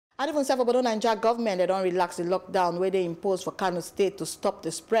And even the Nigerian government, they don't relax the lockdown where they impose for Kano State to stop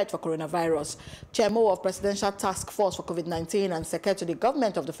the spread for coronavirus. Chairmao of Presidential Task Force for COVID-19 and Secretary to the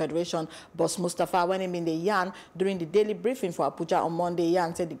Government of the Federation, Boss Mustapha, when him in the yarn during the daily briefing for Abuja on Monday,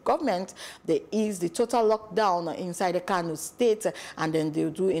 yarn said the government, they ease the total lockdown inside the Kano State, and then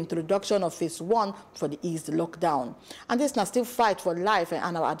they'll do introduction of phase 1 for the eased lockdown. And this now still fight for life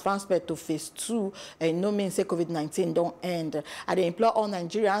and our advancement to phase 2, and no means say COVID-19 don't end. And they implore all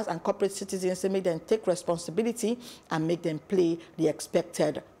Nigerians and corporate citizens to make them take responsibility and make them play the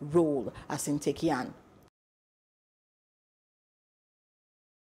expected role as in take yarn.